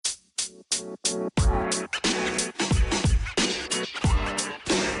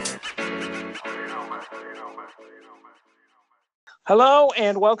Hello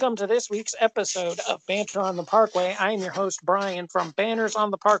and welcome to this week's episode of Banter on the Parkway. I am your host, Brian, from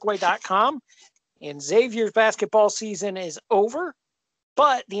bannersontheparkway.com. And Xavier's basketball season is over,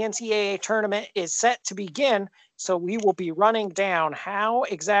 but the NCAA tournament is set to begin. So we will be running down how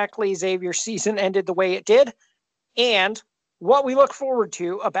exactly Xavier's season ended the way it did and what we look forward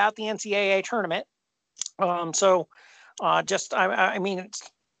to about the NCAA tournament. It's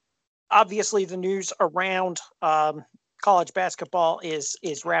obviously the news around college basketball is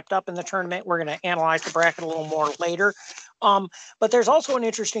wrapped up in the tournament. We're going to analyze the bracket a little more later. But there's also an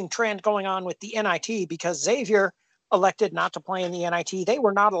interesting trend going on with the NIT because Xavier elected not to play in the NIT. They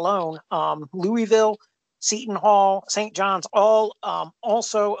were not alone. Louisville, Seton Hall, St. John's all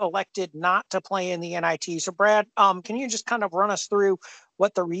also elected not to play in the NIT. So Brad, can you just kind of run us through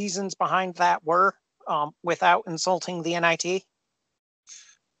what the reasons behind that were without insulting the NIT?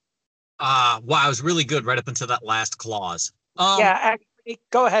 Wow, it was really good right up until that last clause. Actually,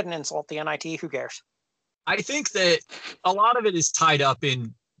 go ahead and insult the NIT. Who cares? I think that a lot of it is tied up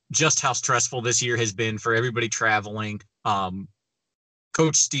in just how stressful this year has been for everybody traveling.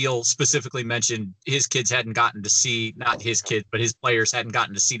 Coach Steele specifically mentioned his kids hadn't gotten to see, not his kids, but his players hadn't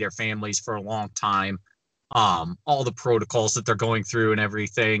gotten to see their families for a long time. All the protocols that they're going through and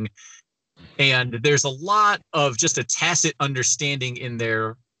everything. And there's a lot of just a tacit understanding in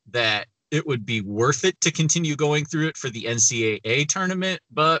there that it would be worth it to continue going through it for the NCAA tournament,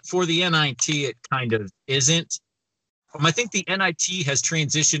 but for the NIT, it kind of isn't. I think the NIT has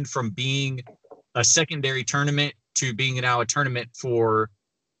transitioned from being a secondary tournament to being now a tournament for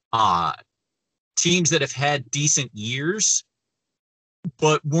teams that have had decent years,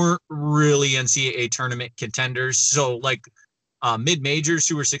 but weren't really NCAA tournament contenders. So like mid-majors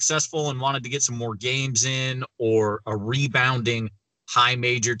who were successful and wanted to get some more games in, or a rebounding high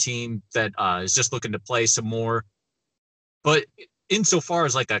major team that is just looking to play some more. But insofar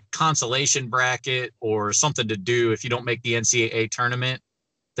as like a consolation bracket or something to do if you don't make the NCAA tournament,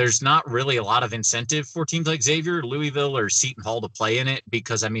 there's not really a lot of incentive for teams like Xavier, Louisville, or Seton Hall to play in it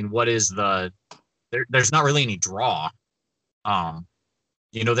because, I mean, there's not really any draw.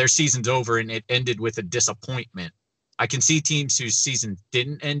 Their season's over and it ended with a disappointment. I can see teams whose season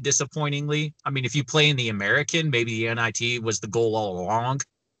didn't end disappointingly. I mean, if you play in the American, maybe the NIT was the goal all along.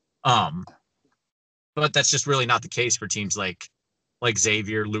 But that's just really not the case for teams like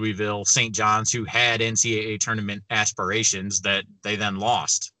Xavier, Louisville, St. John's, who had NCAA tournament aspirations that they then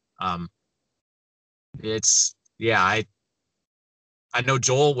lost. I know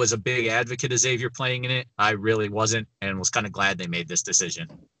Joel was a big advocate of Xavier playing in it. I really wasn't, and was kind of glad they made this decision.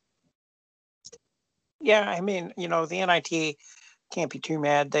 Yeah, I mean, the NIT can't be too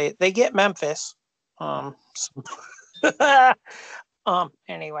mad. They get Memphis.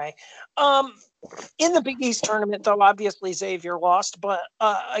 Anyway, in the Big East tournament, though, obviously Xavier lost, but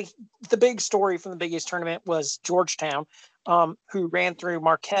the big story from the Big East tournament was Georgetown, who ran through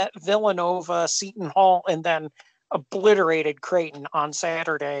Marquette, Villanova, Seton Hall, and then obliterated Creighton on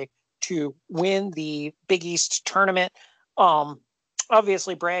Saturday to win the Big East tournament.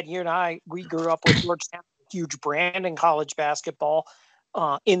 Obviously, Brad, you and I, we grew up with Georgetown, a huge brand in college basketball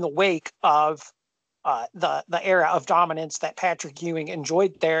in the wake of the era of dominance that Patrick Ewing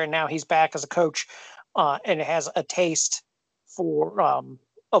enjoyed there. And now he's back as a coach and has a taste for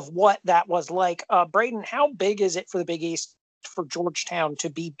of what that was like. Braden, how big is it for the Big East for Georgetown to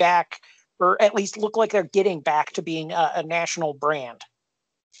be back, or at least look like they're getting back to being a national brand?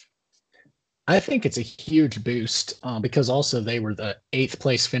 I think it's a huge boost because also they were the 8th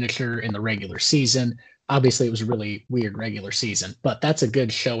place finisher in the regular season. Obviously, it was a really weird regular season, but that's a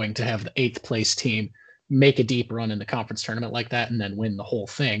good showing to have the 8th place team make a deep run in the conference tournament like that and then win the whole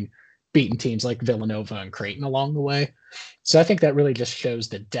thing, beating teams like Villanova and Creighton along the way. So I think that really just shows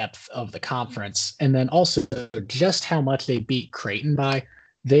the depth of the conference. And then also just how much they beat Creighton by.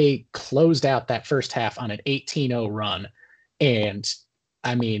 They closed out that first half on an 18-0 run. And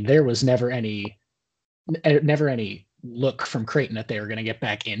I mean, there was never any look from Creighton that they were going to get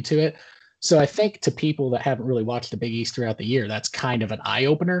back into it. So I think to people that haven't really watched the Big East throughout the year, that's kind of an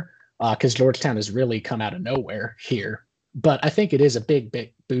eye-opener because Georgetown has really come out of nowhere here. But I think it is a big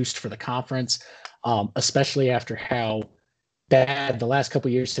boost for the conference, especially after how bad the last couple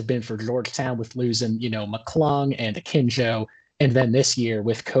of years have been for Georgetown with losing, McClung and Akinjo. And then this year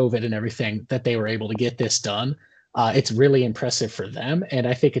with COVID and everything that they were able to get this done. It's really impressive for them. And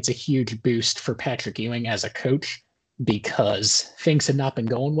I think it's a huge boost for Patrick Ewing as a coach because things had not been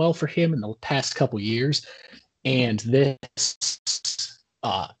going well for him in the past couple years. And this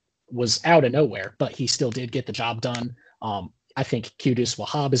was out of nowhere, but he still did get the job done. I think Qudus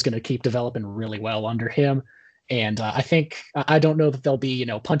Wahab is going to keep developing really well under him. And I don't know that they'll be,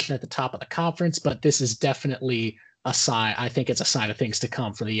 punching at the top of the conference, but this is definitely a sign. I think it's a sign of things to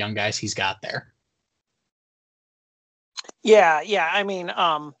come for the young guys he's got there. Yeah. I mean,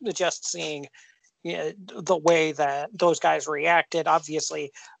 just seeing the way that those guys reacted,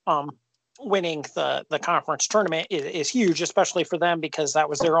 obviously, winning the conference tournament is huge, especially for them because that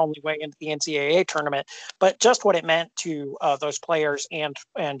was their only way into the NCAA tournament. But just what it meant to those players and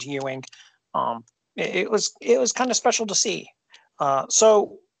Ewing, it was kind of special to see.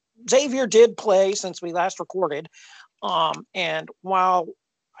 So Xavier did play since we last recorded, and while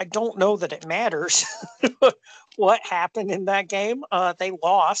I don't know that it matters what happened in that game, they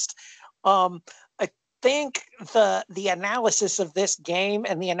lost. I think the analysis of this game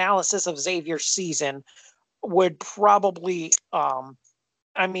and the analysis of Xavier's season would probably,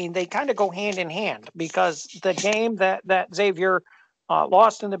 they kind of go hand in hand, because the game that Xavier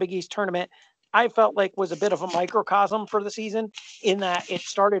lost in the Big East tournament, I felt like was a bit of a microcosm for the season, in that it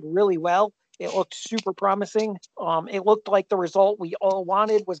started really well. It looked super promising. It looked like the result we all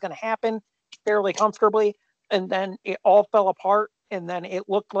wanted was going to happen fairly comfortably, and then it all fell apart. And then it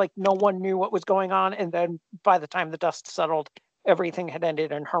looked like no one knew what was going on. And then by the time the dust settled, everything had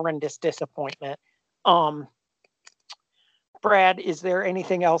ended in horrendous disappointment. Brad, is there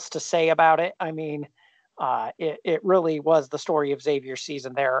anything else to say about it? I mean, it really was the story of Xavier's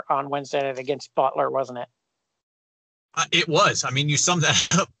season there on Wednesday night against Butler, wasn't it? It was. I mean, you summed that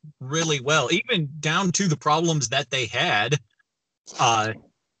up really well, even down to the problems that they had.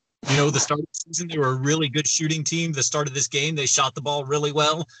 The start of the season, they were a really good shooting team. The start of this game, they shot the ball really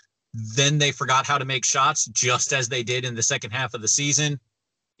well. Then they forgot how to make shots, just as they did in the second half of the season.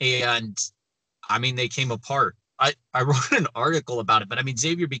 And, they came apart. I wrote an article about it, but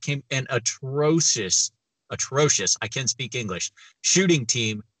Xavier became an atrocious, I can speak English, shooting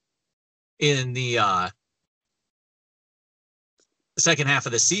team in the second half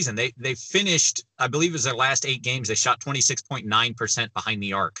of the season. They finished, I believe it was their last 8 games, they shot 26.9% behind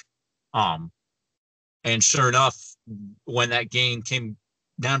the arc. And sure enough, when that game came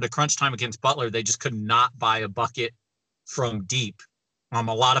down to crunch time against Butler, they just could not buy a bucket from deep. A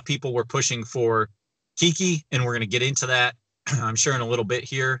lot of people were pushing for Kiki, and we're going to get into that, I'm sure, in a little bit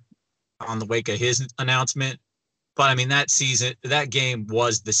here on the wake of his announcement. But that game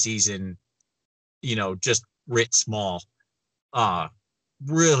was the season, just writ small.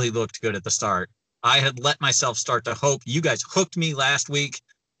 Really looked good at the start. I had let myself start to hope. You guys hooked me last week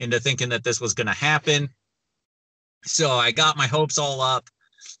into thinking that this was going to happen. So I got my hopes all up.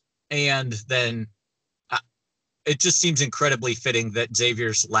 And then it just seems incredibly fitting that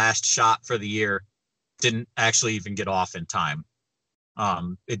Xavier's last shot for the year didn't actually even get off in time.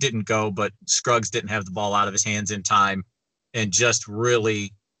 It didn't go, but Scruggs didn't have the ball out of his hands in time, and just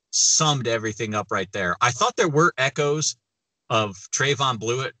really summed everything up right there. I thought there were echoes of Trayvon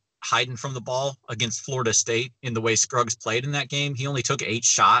Blewett hiding from the ball against Florida State in the way Scruggs played in that game. He only took 8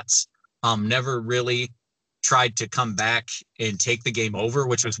 shots, never really tried to come back and take the game over,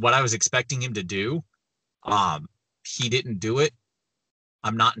 which was what I was expecting him to do. He didn't do it.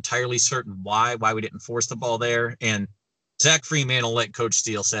 I'm not entirely certain why we didn't force the ball there. And Zach Freemantle, like Coach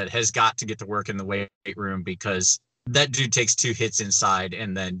Steele said, has got to get to work in the weight room, because that dude takes 2 hits inside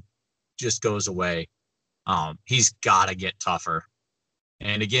and then just goes away. He's got to get tougher.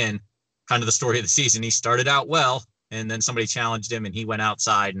 And again, kind of the story of the season, he started out well, and then somebody challenged him and he went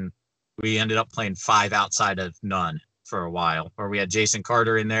outside, and we ended up playing 5 outside of none for a while, or we had Jason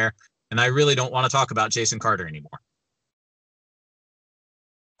Carter in there. And I really don't want to talk about Jason Carter anymore.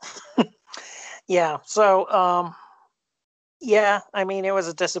 Yeah. So, it was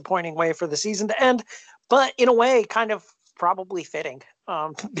a disappointing way for the season to end, but in a way kind of probably fitting,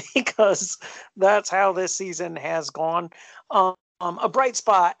 because that's how this season has gone. A bright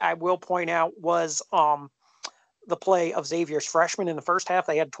spot I will point out was the play of Xavier's freshmen in the first half.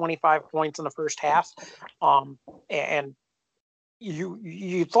 They had 25 points in the first half. And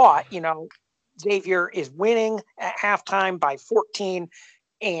you thought, Xavier is winning at halftime by 14,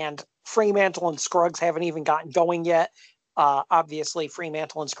 and Freemantle and Scruggs haven't even gotten going yet. Obviously,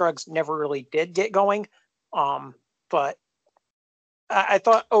 Freemantle and Scruggs never really did get going. But I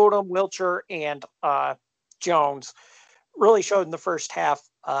thought Odom, Wilcher, and Jones really showed in the first half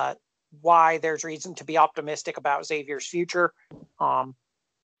why there's reason to be optimistic about Xavier's future.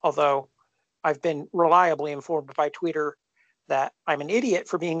 Although I've been reliably informed by Twitter that I'm an idiot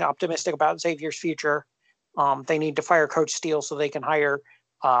for being optimistic about Xavier's future. They need to fire Coach Steele so they can hire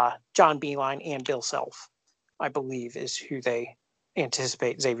John Beilein and Bill Self, I believe, is who they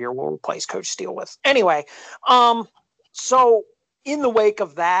anticipate Xavier will replace Coach Steele with. Anyway, so in the wake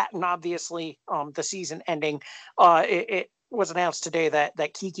of that, and obviously the season ending, it was announced today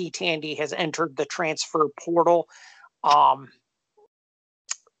that Kiki Tandy has entered the transfer portal. I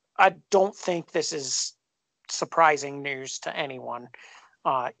don't think this is surprising news to anyone.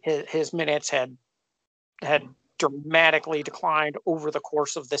 His minutes had dramatically declined over the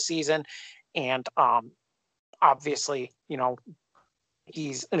course of the season, and obviously,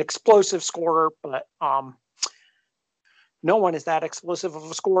 he's an explosive scorer, but no one is that explosive of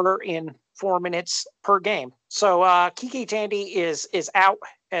a scorer in 4 minutes per game. So Kiki Tandy is out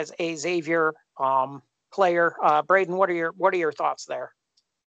as a Xavier player. Braden, what are your thoughts there?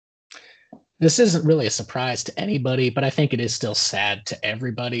 This isn't really a surprise to anybody, but I think it is still sad to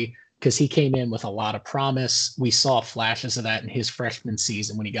everybody because he came in with a lot of promise. We saw flashes of that in his freshman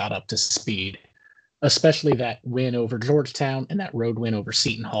season when he got up to speed, especially that win over Georgetown and that road win over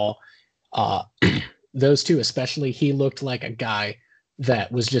Seton Hall. Those two especially, he looked like a guy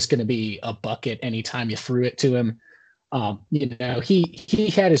that was just going to be a bucket anytime you threw it to him.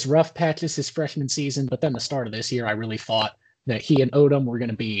 He had his rough patches his freshman season, but then the start of this year, I really thought that he and Odom were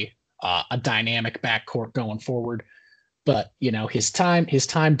going to be a dynamic backcourt going forward. But, his time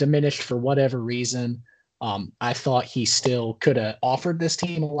diminished for whatever reason. I thought he still could have offered this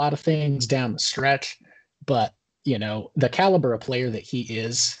team a lot of things down the stretch, but the caliber of player that he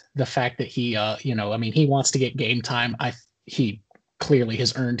is, the fact that he, he wants to get game time. He clearly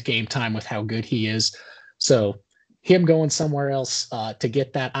has earned game time with how good he is. So him going somewhere else to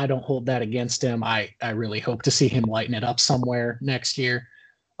get that, I don't hold that against him. I really hope to see him lighten it up somewhere next year.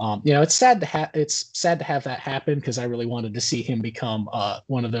 It's sad to have that happen because I really wanted to see him become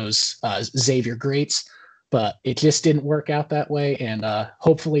one of those Xavier greats, but it just didn't work out that way. And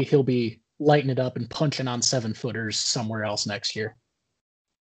hopefully he'll be lighting it up and punching on 7-footers somewhere else next year.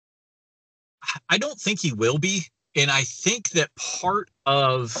 I don't think he will be. And I think that part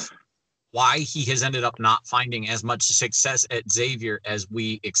of why he has ended up not finding as much success at Xavier as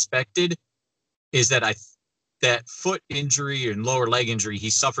we expected is that that foot injury and lower leg injury he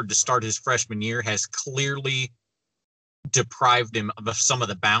suffered to start his freshman year has clearly deprived him of some of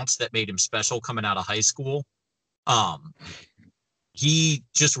the bounce that made him special coming out of high school. He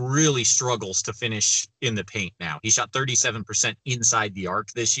just really struggles to finish in the paint now. He shot 37% inside the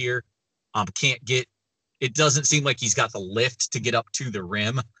arc this year. It doesn't seem like he's got the lift to get up to the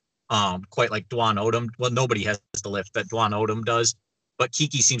rim, quite like Dwan Odom. Well, nobody has the lift that Dwan Odom does, but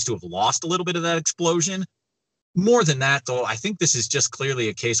Kiki seems to have lost a little bit of that explosion. More than that, though, I think this is just clearly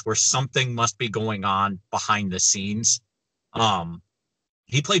a case where something must be going on behind the scenes.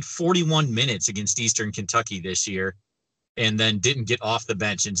 He played 41 minutes against Eastern Kentucky this year and then didn't get off the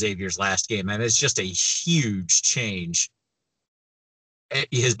bench in Xavier's last game. And it's just a huge change.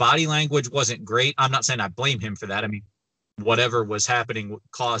 His body language wasn't great. I'm not saying I blame him for that. I mean, whatever was happening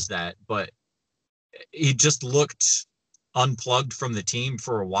caused that, but he just looked unplugged from the team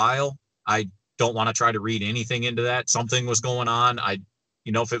for a while. I don't want to try to read anything into that. Something was going on.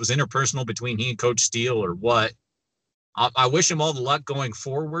 If it was interpersonal between he and Coach Steele or what, I wish him all the luck going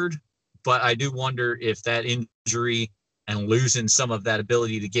forward, but I do wonder if that injury and losing some of that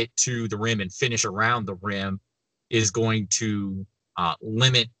ability to get to the rim and finish around the rim is going to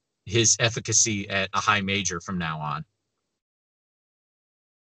limit his efficacy at a high major from now on.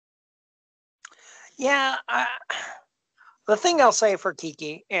 Yeah, the thing I'll say for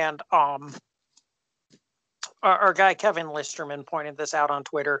Kiki, and our guy Kevin Listerman pointed this out on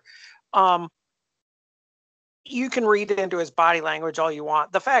Twitter. You can read into his body language all you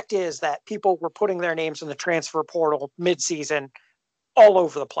want. The fact is that people were putting their names in the transfer portal midseason all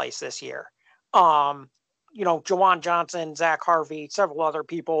over the place this year. Jawan Johnson, Zach Harvey, several other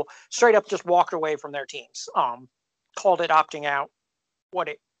people straight up just walked away from their teams, called it opting out. What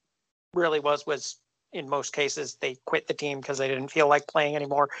it really was in most cases, they quit the team because they didn't feel like playing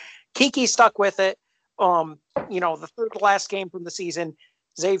anymore. Kiki stuck with it. The third to last game from the season,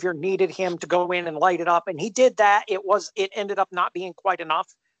 Xavier needed him to go in and light it up, and he did that. It ended up not being quite enough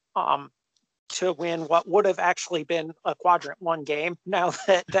to win what would have actually been a quadrant one game. Now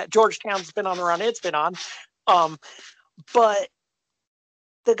that Georgetown's been on the run it's been on, but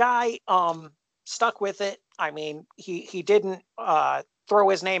the guy stuck with it. I mean, he didn't throw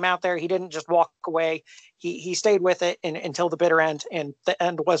his name out there. He didn't just walk away. He stayed with it until the bitter end, and the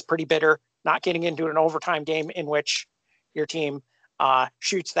end was pretty bitter. Not getting into an overtime game in which your team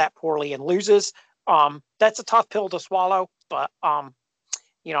shoots that poorly and loses. That's a tough pill to swallow, but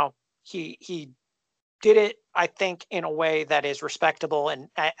he did it, I think, in a way that is respectable, and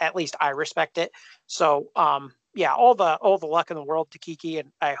at least I respect it. So yeah, all the luck in the world to Kiki,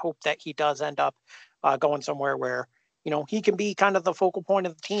 and I hope that he does end up going somewhere where he can be kind of the focal point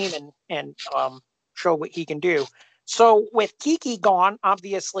of the team and show what he can do. So with Kiki gone,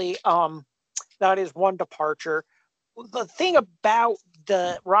 obviously, that is one departure. The thing about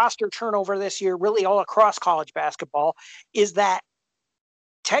the roster turnover this year, really all across college basketball, is that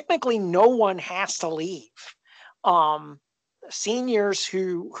technically no one has to leave. Seniors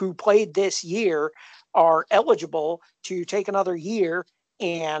who played this year are eligible to take another year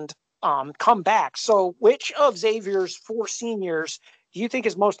and come back. So which of Xavier's 4 seniors do you think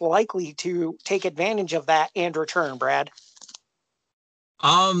is most likely to take advantage of that and return, Brad?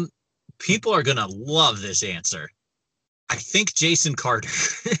 People are gonna love this answer. I think Jason Carter.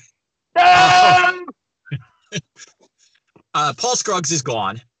 Paul Scruggs is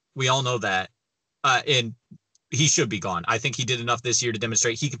gone. We all know that. And he should be gone. I think he did enough this year to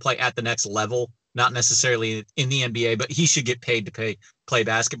demonstrate he can play at the next level, not necessarily in the NBA, but he should get paid to play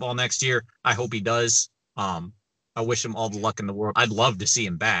basketball next year. I hope he does. I wish him all the luck in the world. I'd love to see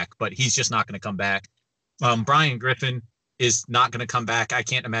him back, but he's just not going to come back. Brian Griffin is not going to come back. I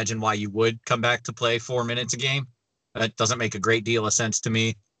can't imagine why you would come back to play 4 minutes a game. That doesn't make a great deal of sense to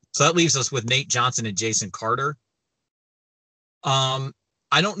me. So that leaves us with Nate Johnson and Jason Carter.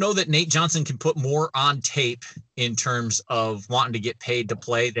 I don't know that Nate Johnson can put more on tape in terms of wanting to get paid to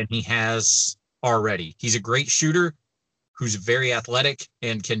play than he has already. He's a great shooter who's very athletic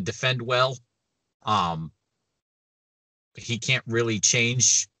and can defend well. He can't really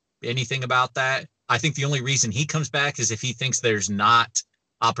change anything about that. I think the only reason he comes back is if he thinks there's not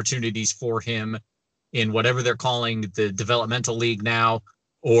opportunities for him in whatever they're calling the developmental league now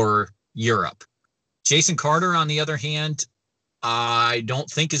or Europe. Jason Carter, on the other hand, I don't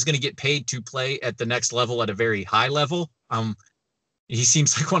think is going to get paid to play at the next level at a very high level. He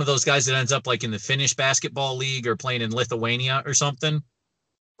seems like one of those guys that ends up like in the Finnish basketball league or playing in Lithuania or something.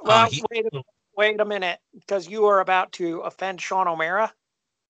 Well, wait a minute, because you are about to offend Sean O'Mara,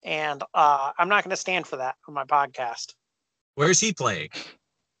 and I'm not going to stand for that on my podcast. Where's he playing?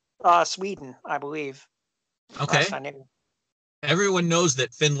 Sweden, I believe. Okay. Everyone knows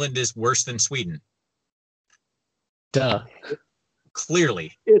that Finland is worse than Sweden. Duh.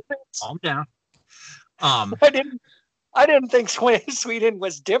 Clearly. Calm down. I didn't think Sweden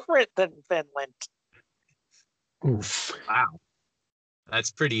was different than Finland. Oof. Wow.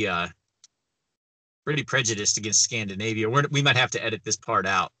 That's pretty prejudiced against Scandinavia. We might have to edit this part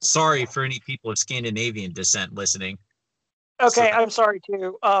out. Sorry for any people of Scandinavian descent listening. Okay, I'm sorry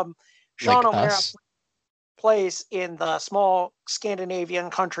too. Sean O'Mara plays in the small Scandinavian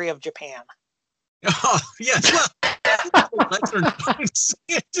country of Japan. Oh, yes. Lesser known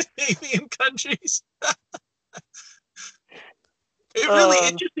Scandinavian countries.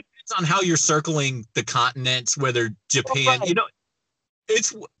 It just depends on how you're circling the continents, whether Japan, right.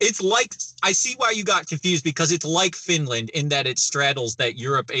 It's like, I see why you got confused, because it's like Finland in that it straddles that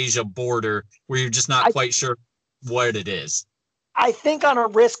Europe-Asia border where you're just not quite sure what it is. I think on a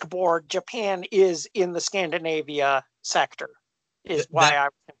risk board, Japan is in the Scandinavia sector, is why I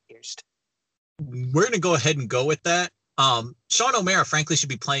was confused. We're going to go ahead and go with that. Sean O'Mara, frankly, should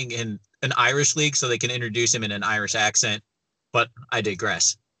be playing in an Irish league so they can introduce him in an Irish accent, but I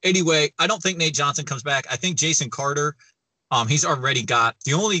digress. Anyway, I don't think Nate Johnson comes back. I think Jason Carter, he's already got,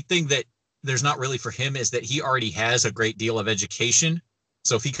 the only thing that there's not really for him is that he already has a great deal of education.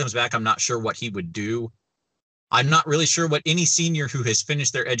 So if he comes back, I'm not sure what he would do. I'm not really sure what any senior who has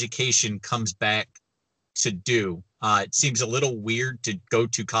finished their education comes back to do. It seems a little weird to go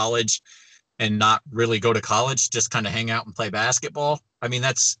to college and not really go to college, just kind of hang out and play basketball. I mean,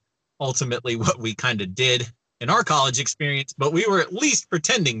 that's ultimately what we kind of did in our college experience, but we were at least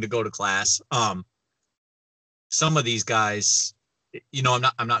pretending to go to class. Some of these guys,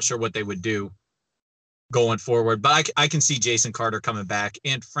 I'm not sure what they would do going forward, but I can see Jason Carter coming back.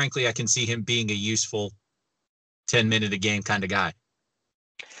 And frankly, I can see him being a useful 10-minute a game kind of guy.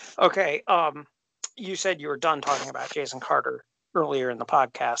 Okay. You said you were done talking about Jason Carter earlier in the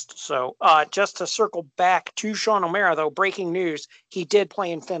podcast. So just to circle back to Sean O'Mara, though, breaking news, he did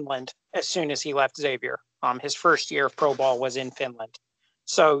play in Finland as soon as he left Xavier. His first year of pro ball was in Finland.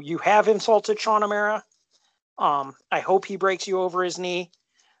 So you have insulted Sean O'Mara. I hope he breaks you over his knee.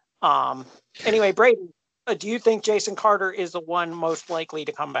 Anyway, Brady, do you think Jason Carter is the one most likely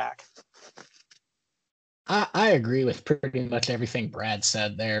to come back? I agree with pretty much everything Brad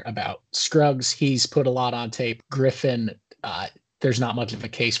said there about Scruggs. He's put a lot on tape. Griffin, there's not much of a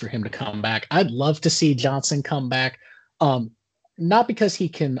case for him to come back. I'd love to see Johnson come back. Not because he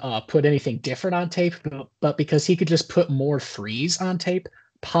can put anything different on tape, but because he could just put more threes on tape,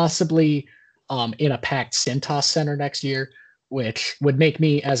 possibly in a packed Cintas Center next year, which would make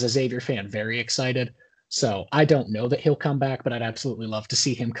me, as a Xavier fan, very excited. So I don't know that he'll come back, but I'd absolutely love to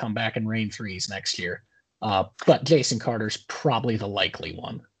see him come back and rain threes next year. But Jason Carter's probably the likely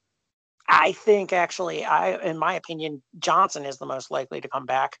one. I think actually, in my opinion, Johnson is the most likely to come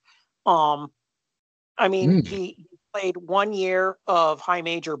back. I mean, he played 1 year of high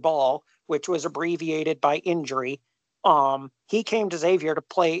major ball, which was abbreviated by injury. He came to Xavier to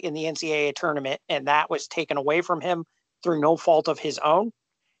play in the NCAA tournament, and that was taken away from him through no fault of his own.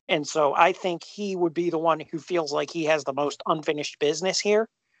 And so I think he would be the one who feels like he has the most unfinished business here.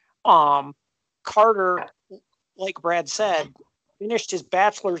 Carter, like Brad said, finished his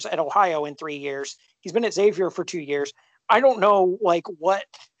bachelor's at Ohio in 3 years. He's been at Xavier for 2 years. I don't know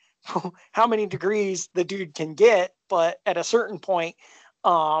how many degrees the dude can get, but at a certain point,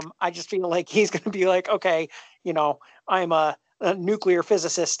 I just feel like he's going to be like, okay, I'm a nuclear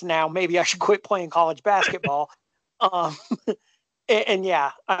physicist now. Maybe I should quit playing college basketball. And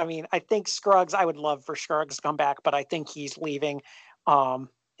yeah, I mean, I think Scruggs, I would love for Scruggs to come back, but I think he's leaving.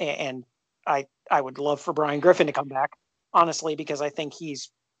 And I would love for Brian Griffin to come back, honestly, because I think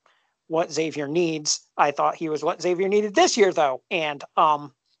he's what Xavier needs. I thought he was what Xavier needed this year, though. And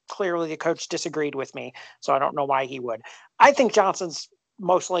clearly the coach disagreed with me, so I don't know why he would. I think Johnson's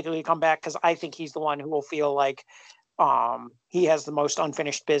most likely to come back because I think he's the one who will feel like he has the most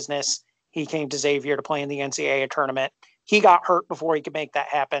unfinished business. He came to Xavier to play in the NCAA tournament. He got hurt before he could make that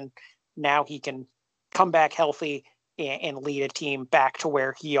happen. Now he can come back healthy and lead a team back to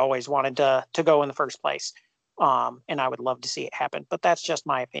where he always wanted to go in the first place. And I would love to see it happen, but that's just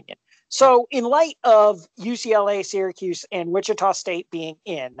my opinion. So in light of UCLA, Syracuse, and Wichita State being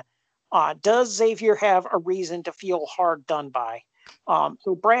in, does Xavier have a reason to feel hard done by?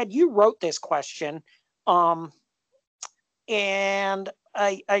 So Brad, you wrote this question, and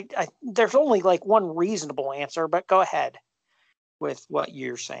I there's only like one reasonable answer, but go ahead with what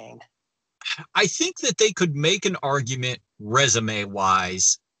you're saying. I think that they could make an argument resume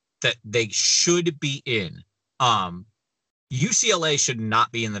wise that they should be in. UCLA should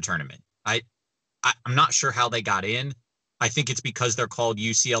not be in the tournament. I'm not sure how they got in. I think it's because they're called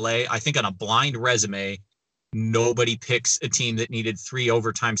UCLA. I think on a blind resume, nobody picks a team that needed 3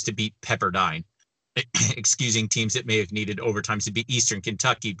 overtimes to beat Pepperdine. Excusing teams that may have needed overtimes to beat Eastern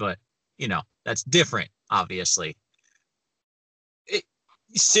Kentucky, but that's different, obviously.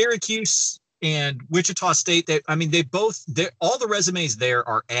 Syracuse and Wichita State, all the resumes there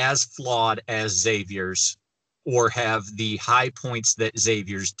are as flawed as Xavier's or have the high points that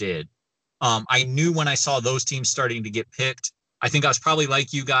Xavier's did. I knew when I saw those teams starting to get picked, I think I was probably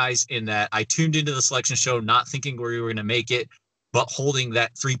like you guys in that I tuned into the selection show not thinking we were going to make it, but holding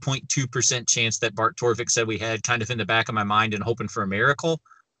that 3.2% chance that Bart Torvik said we had kind of in the back of my mind and hoping for a miracle.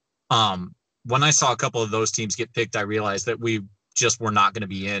 When I saw a couple of those teams get picked, I realized that we just were not going to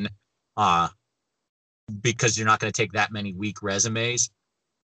be in because you're not going to take that many weak resumes.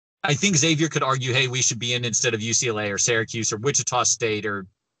 I think Xavier could argue, hey, we should be in instead of UCLA or Syracuse or Wichita State or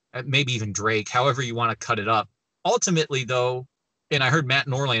maybe even Drake, however you want to cut it up. Ultimately, though, and I heard Matt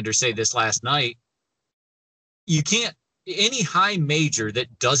Norlander say this last night, you can't, any high major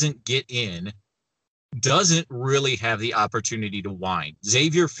that doesn't get in doesn't really have the opportunity to whine.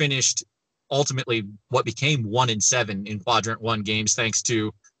 Xavier finished ultimately what became 1-7 in quadrant 1 games, thanks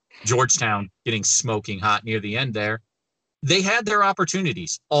to Georgetown getting smoking hot near the end there. They had their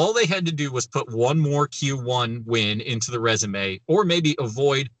opportunities. All they had to do was put one more Q1 win into the resume, or maybe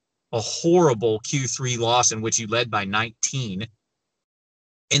avoid a horrible Q3 loss in which you led by 19,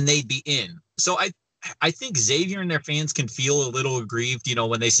 and they'd be in. So I think Xavier and their fans can feel a little aggrieved,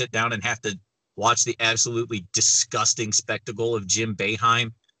 when they sit down and have to watch the absolutely disgusting spectacle of Jim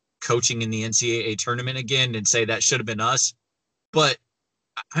Boeheim coaching in the NCAA tournament again and say that should have been us. But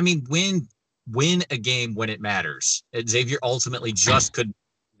I mean, win a game when it matters. Xavier ultimately just couldn't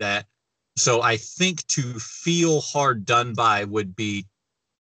do that. So I think to feel hard done by would be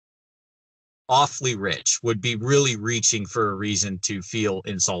awfully rich, would be really reaching for a reason to feel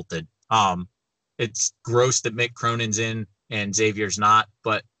insulted. It's gross that Mick Cronin's in and Xavier's not,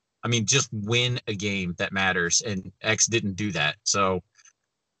 but I mean, just win a game that matters. And X didn't do that. So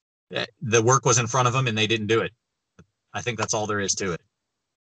the work was in front of them and they didn't do it. I think that's all there is to it.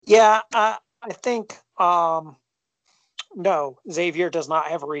 Yeah, I think no, Xavier does not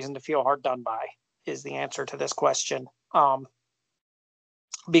have a reason to feel hard done by is the answer to this question.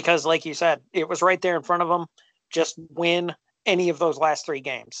 Because like you said, it was right there in front of them. Just win any of those last 3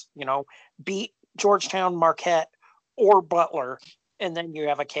 games, beat Georgetown, Marquette, or Butler, and then you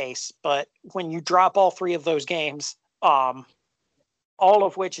have a case. But when you drop all 3 of those games, all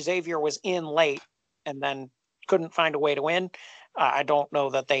of which Xavier was in late and then couldn't find a way to win. I don't know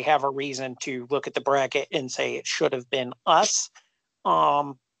that they have a reason to look at the bracket and say it should have been us.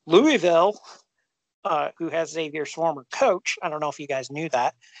 Louisville, who has Xavier's former coach, I don't know if you guys knew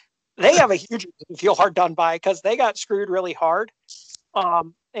that, they have a huge feel hard done by because they got screwed really hard.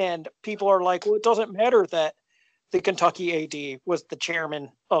 And people are like, well, it doesn't matter that the Kentucky AD was the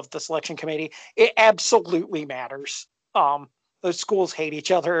chairman of the selection committee. It absolutely matters. Those schools hate each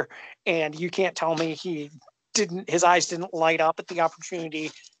other, and you can't tell me his eyes didn't light up at the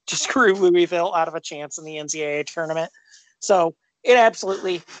opportunity to screw Louisville out of a chance in the NCAA tournament. So it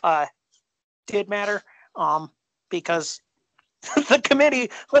absolutely did matter, because the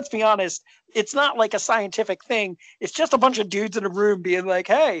committee, let's be honest, it's not like a scientific thing. It's just a bunch of dudes in a room being like,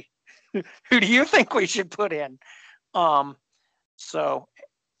 hey, who do you think we should put in? So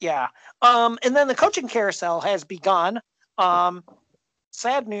yeah. And then the coaching carousel has begun.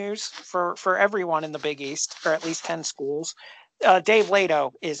 Sad news for everyone in the Big East, or at least 10 schools. Dave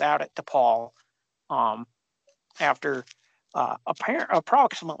Lato is out at DePaul after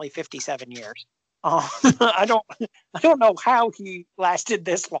approximately 57 years. I don't know how he lasted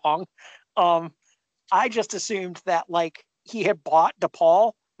this long. I just assumed that like he had bought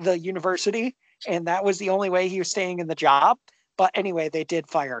DePaul, the university, and that was the only way he was staying in the job. But anyway, they did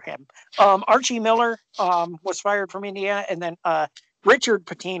fire him. Archie Miller was fired from Indiana, and then Richard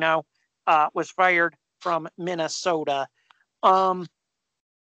Pitino was fired from Minnesota. Do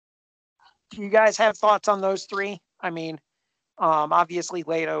you guys have thoughts on those three? I mean, obviously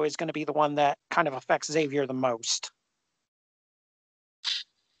Lato is going to be the one that kind of affects Xavier the most.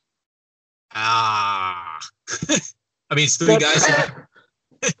 I mean, it's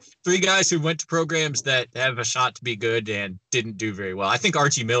three guys who went to programs that have a shot to be good and didn't do very well. I think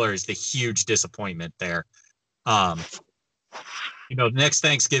Archie Miller is the huge disappointment there. Next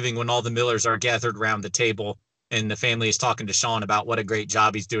Thanksgiving, when all the Millers are gathered around the table and the family is talking to Sean about what a great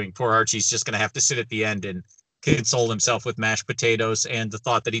job he's doing, poor Archie's just going to have to sit at the end and console himself with mashed potatoes and the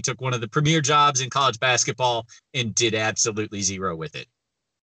thought that he took one of the premier jobs in college basketball and did absolutely zero with it.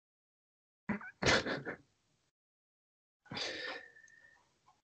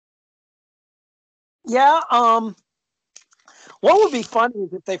 Yeah. What would be funny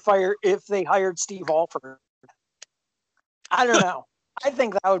is if they hired Steve Alford. I don't know. I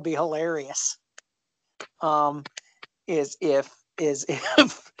think that would be hilarious. Is if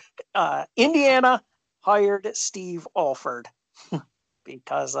Indiana hired Steve Alford,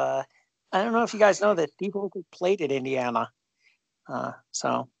 because I don't know if you guys know that Steve Alford played at Indiana.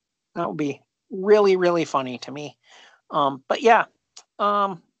 So that would be really, really funny to me. But yeah,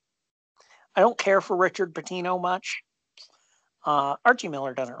 I don't care for Richard Pitino much. Archie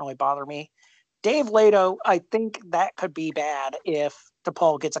Miller doesn't really bother me. Dave Lato, I think that could be bad if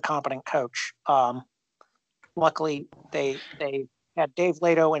DePaul gets a competent coach. Luckily, they had Dave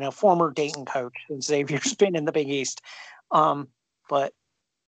Lato and a former Dayton coach, and Xavier's been in the Big East. But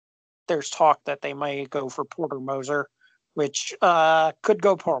there's talk that they may go for Porter Moser, which could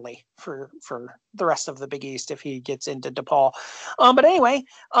go poorly for the rest of the Big East if he gets into DePaul. But anyway,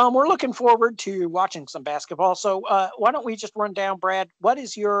 we're looking forward to watching some basketball. So why don't we just run down, Brad? What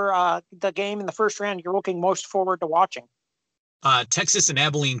is your the game in the first round you're looking most forward to watching? Texas and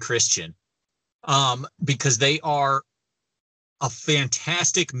Abilene Christian, because they are a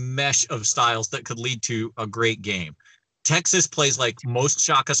fantastic mesh of styles that could lead to a great game. Texas plays like most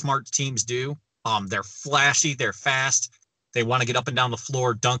Shaka Smart teams do. They're flashy, they're fast. They want to get up and down the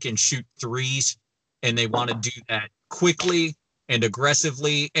floor, dunk and shoot threes, and they want to do that quickly and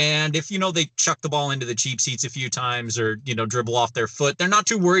aggressively. And if, they chuck the ball into the cheap seats a few times or, dribble off their foot, they're not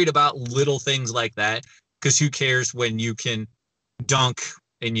too worried about little things like that, because who cares when you can dunk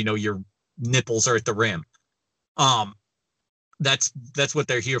and, your nipples are at the rim. That's what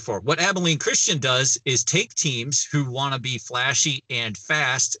they're here for. What Abilene Christian does is take teams who want to be flashy and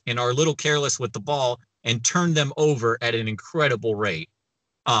fast and are a little careless with the ball and turn them over at an incredible rate.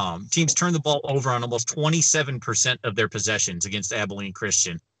 Teams turn the ball over on almost 27% of their possessions against Abilene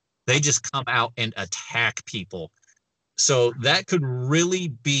Christian. They just come out and attack people. So that could really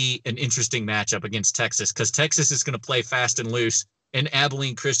be an interesting matchup against Texas, because Texas is going to play fast and loose, and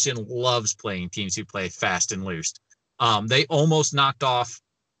Abilene Christian loves playing teams who play fast and loose. They almost knocked off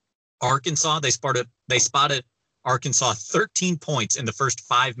Arkansas. They spotted Arkansas 13 points in the first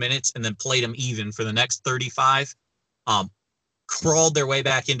 5 minutes and then played them even for the next 35. Crawled their way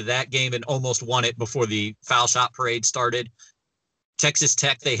back into that game and almost won it before the foul shot parade started. Texas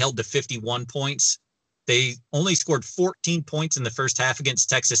Tech, they held to 51 points. They only scored 14 points in the first half against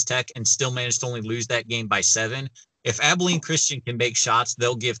Texas Tech and still managed to only lose that game by 7. If Abilene Christian can make shots,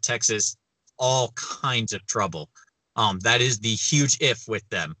 they'll give Texas all kinds of trouble. That is the huge if with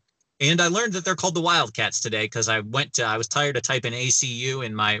them. And I learned that they're called the Wildcats today because I was tired of typing ACU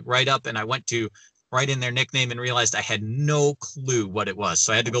in my write-up, and I went to write in their nickname and realized I had no clue what it was.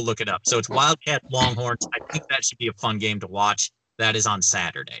 So I had to go look it up. So it's Wildcats Longhorns. I think that should be a fun game to watch. That is on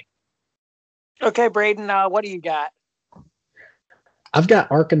Saturday. Okay, Braden, what do you got? I've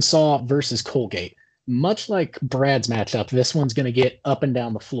got Arkansas versus Colgate. Much like Brad's matchup, this one's going to get up and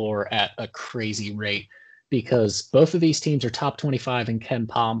down the floor at a crazy rate because both of these teams are top 25 in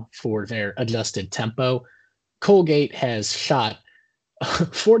KenPom for their adjusted tempo. Colgate has shot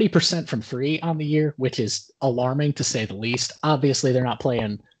 40% from three on the year, which is alarming to say the least. Obviously, they're not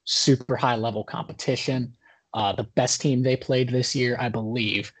playing super high level competition. The best team they played this year, I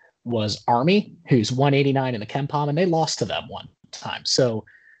believe, was Army, who's 189 in the KenPom, and they lost to them one time. So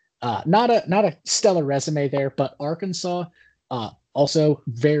not a stellar resume there, but Arkansas, also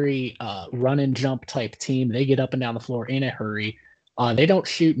very run and jump type team. They get up and down the floor in a hurry. They don't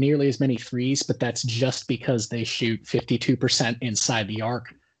shoot nearly as many threes, but that's just because they shoot 52% inside the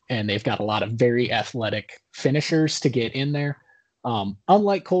arc, and they've got a lot of very athletic finishers to get in there.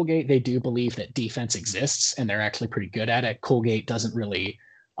 Unlike Colgate, they do believe that defense exists, and they're actually pretty good at it. Colgate doesn't really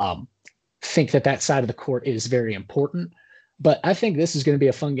think that side of the court is very important. But I think this is going to be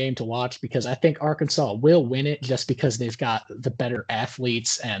a fun game to watch because I think Arkansas will win it just because they've got the better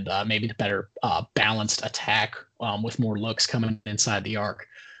athletes and maybe the better balanced attack with more looks coming inside the arc.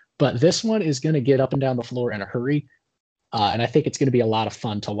 But this one is going to get up and down the floor in a hurry. And I think it's going to be a lot of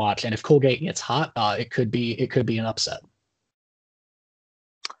fun to watch. And if Colgate gets hot, it could be an upset.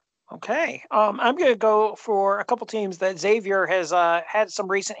 Okay. I'm going to go for a couple teams that Xavier has had some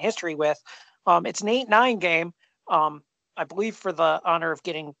recent history with. It's an 8-9 game. I believe for the honor of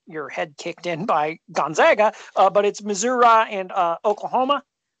getting your head kicked in by Gonzaga, but it's Missouri and Oklahoma.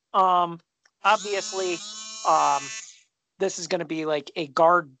 Obviously, this is going to be like a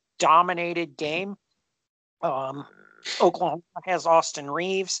guard-dominated game. Oklahoma has Austin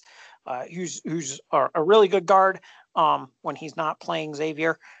Reeves, who's a really good guard when he's not playing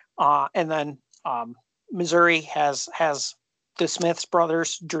Xavier. And then Missouri has the Smiths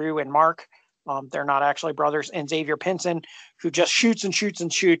brothers, Drew and Mark. They're not actually brothers, and Xavier Pinson, who just shoots and shoots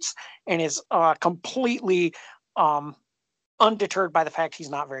and shoots and is completely undeterred by the fact he's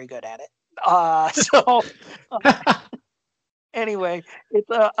not very good at it. Anyway, it's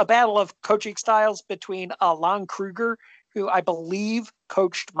a battle of coaching styles between Lon Kruger, who I believe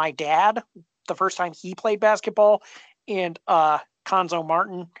coached my dad the first time he played basketball, and Konzo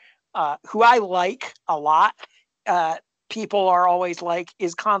Martin, who I like a lot. People are always like,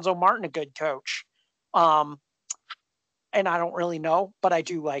 is Konzo Martin a good coach? And I don't really know, but I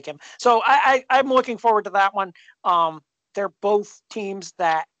do like him. So I'm looking forward to that one. They're both teams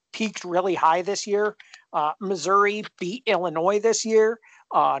that peaked really high this year. Missouri beat Illinois this year.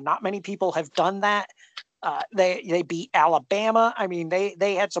 Not many people have done that. They beat Alabama. I mean,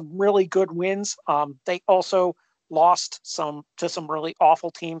 they had some really good wins. They also lost to some really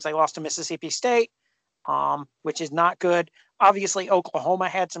awful teams. They lost to Mississippi State, which is not good. Obviously, Oklahoma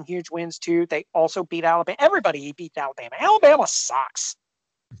had some huge wins too. They also beat Alabama. Everybody beat Alabama. Alabama sucks.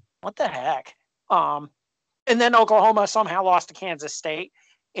 What the heck? And then Oklahoma somehow lost to Kansas State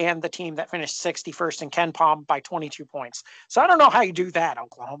and the team that finished 61st in KenPom by 22 points. So I don't know how you do that,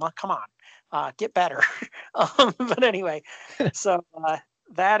 Oklahoma. Come on, get better. But anyway, so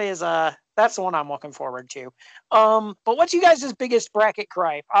that's the one I'm looking forward to. But what's you guys' biggest bracket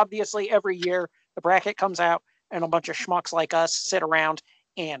gripe? Obviously, every year the bracket comes out and a bunch of schmucks like us sit around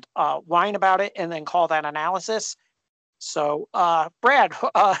and whine about it and then call that analysis. So, Brad,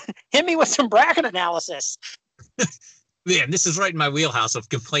 hit me with some bracket analysis. Man, this is right in my wheelhouse of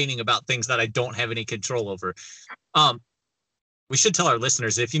complaining about things that I don't have any control over. We should tell our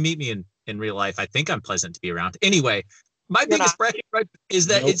listeners, if you meet me in real life, I think I'm pleasant to be around. Anyway, my biggest bracket gripe is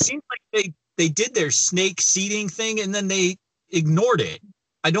that it seems like they did their snake seeding thing and then they ignored it.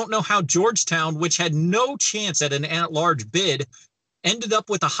 I don't know how Georgetown, which had no chance at an at-large bid, ended up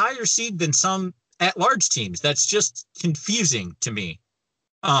with a higher seed than some at-large teams. That's just confusing to me.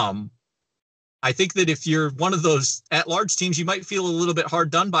 I think that if you're one of those at-large teams, you might feel a little bit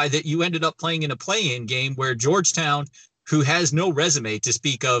hard done by that you ended up playing in a play-in game where Georgetown, who has no resume to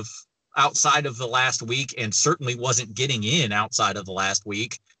speak of outside of the last week and certainly wasn't getting in outside of the last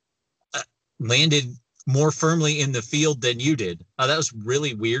week, landed more firmly in the field than you did. That was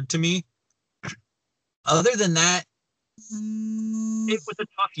really weird to me. Other than that, it was a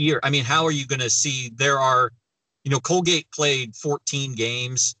tough year. I mean, how are you going to see Colgate played 14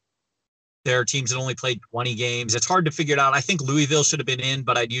 games. There are teams that only played 20 games. It's hard to figure it out. I think Louisville should have been in,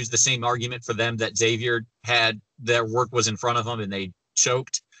 but I'd use the same argument for them that Xavier had. Their work was in front of them and they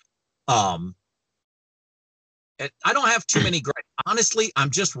choked. I don't have too many gripes. Honestly,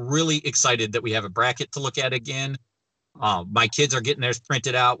 I'm just really excited that we have a bracket to look at again. My kids are getting theirs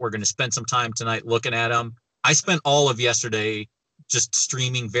printed out. We're going to spend some time tonight looking at them. I spent all of yesterday just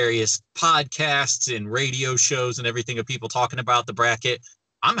streaming various podcasts and radio shows and everything of people talking about the bracket.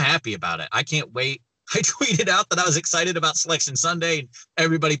 I'm happy about it. I can't wait. I tweeted out that I was excited about Selection Sunday, and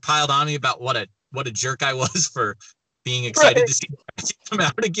everybody piled on me about what a jerk I was for being excited to see it come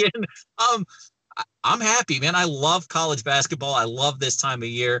out again. I'm happy, man. I love college basketball. I love this time of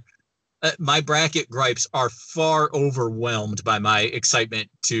year. My bracket gripes are far overwhelmed by my excitement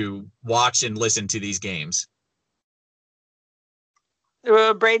to watch and listen to these games.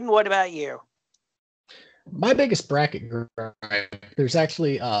 Braden, what about you? My biggest bracket gripe, there's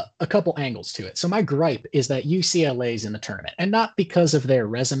actually a couple angles to it. So my gripe is that UCLA's in the tournament, and not because of their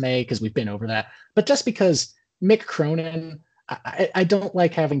resume, because we've been over that, but just because Mick Cronin, I don't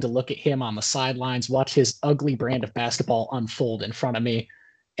like having to look at him on the sidelines, watch his ugly brand of basketball unfold in front of me.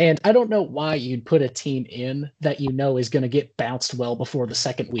 And I don't know why you'd put a team in that you know is going to get bounced well before the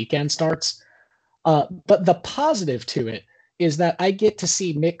second weekend starts. But the positive to it is that I get to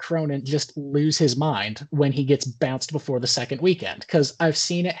see Mick Cronin just lose his mind when he gets bounced before the second weekend, because I've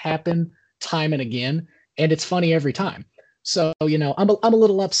seen it happen time and again, and it's funny every time. So, I'm a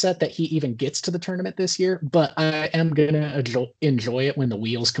little upset that he even gets to the tournament this year, but I am going to enjoy it when the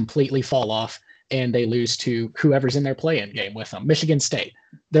wheels completely fall off and they lose to whoever's in their play-in game with them. Michigan State,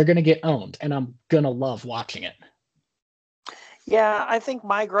 they're going to get owned, and I'm going to love watching it. Yeah, I think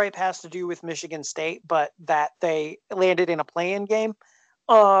my gripe has to do with Michigan State, but that they landed in a play-in game.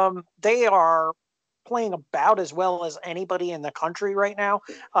 They are playing about as well as anybody in the country right now.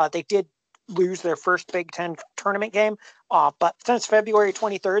 They did lose their first Big Ten tournament game, but since February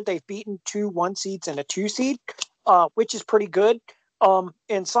 23rd, they've beaten 2 1 seeds and a 2 seed, which is pretty good.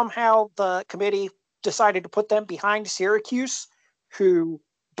 And somehow the committee decided to put them behind Syracuse, who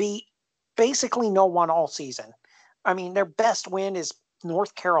beat basically no one all season. I mean, their best win is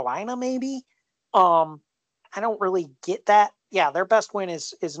North Carolina, maybe. I don't really get that. Yeah, their best win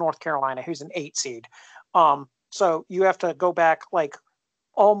is North Carolina, who's an 8 seed. So you have to go back like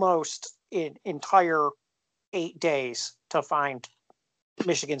almost an entire 8 days to find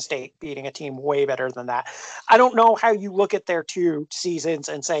Michigan State beating a team way better than that. I don't know how you look at their 2 seasons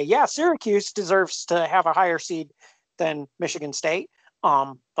and say, yeah, Syracuse deserves to have a higher seed than Michigan State.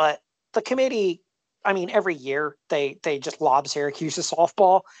 But the committee, I mean, every year they just lob Syracuse a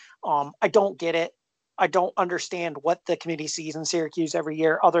softball. I don't get it. I don't understand what the committee sees in Syracuse every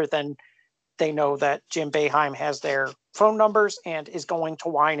year, other than they know that Jim Boeheim has their phone numbers and is going to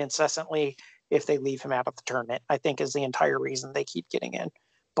whine incessantly if they leave him out of the tournament, I think is the entire reason they keep getting in.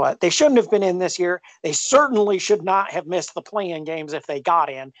 But they shouldn't have been in this year. They certainly should not have missed the play-in games if they got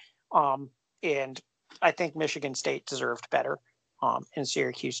in. And I think Michigan State deserved better, and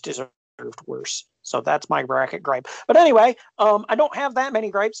Syracuse deserved worse. So that's my bracket gripe. But anyway, I don't have that many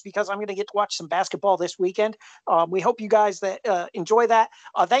gripes because I'm going to get to watch some basketball this weekend. We hope you guys that enjoy that.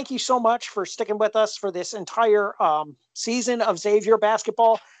 Thank you so much for sticking with us for this entire season of Xavier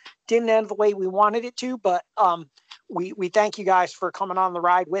basketball. Didn't end the way we wanted it to, but we thank you guys for coming on the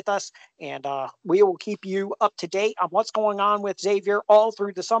ride with us, and we will keep you up to date on what's going on with Xavier all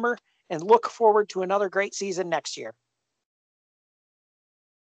through the summer, and look forward to another great season next year.